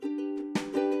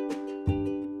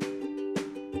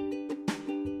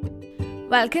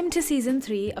Welcome to Season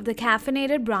 3 of the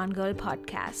Caffeinated Brown Girl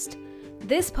podcast.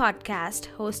 This podcast,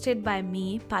 hosted by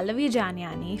me, Pallavi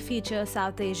Janiani, features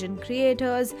South Asian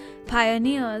creators,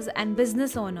 pioneers, and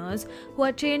business owners who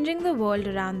are changing the world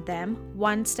around them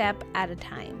one step at a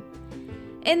time.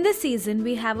 In this season,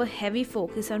 we have a heavy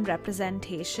focus on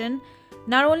representation,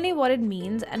 not only what it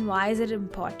means and why is it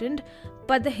important,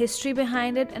 but the history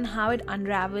behind it and how it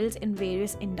unravels in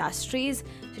various industries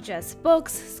such as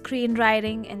books,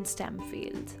 screenwriting, and STEM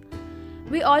fields.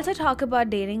 We also talk about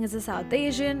dating as a South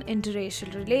Asian,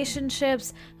 interracial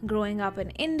relationships, growing up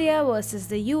in India versus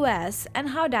the US, and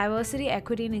how diversity,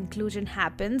 equity, and inclusion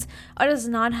happens or does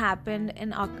not happen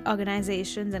in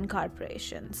organizations and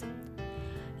corporations.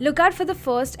 Look out for the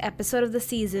first episode of the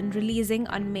season releasing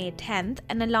on May 10th,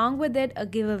 and along with it, a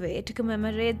giveaway to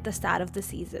commemorate the start of the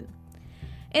season.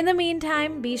 In the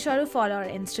meantime, be sure to follow our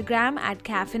Instagram at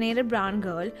Caffeinated Brown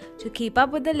Girl to keep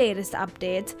up with the latest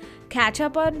updates, catch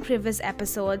up on previous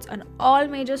episodes on all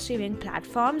major streaming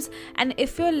platforms, and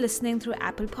if you're listening through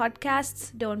Apple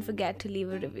Podcasts, don't forget to leave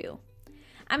a review.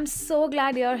 I'm so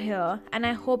glad you're here, and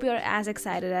I hope you're as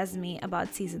excited as me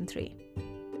about Season 3.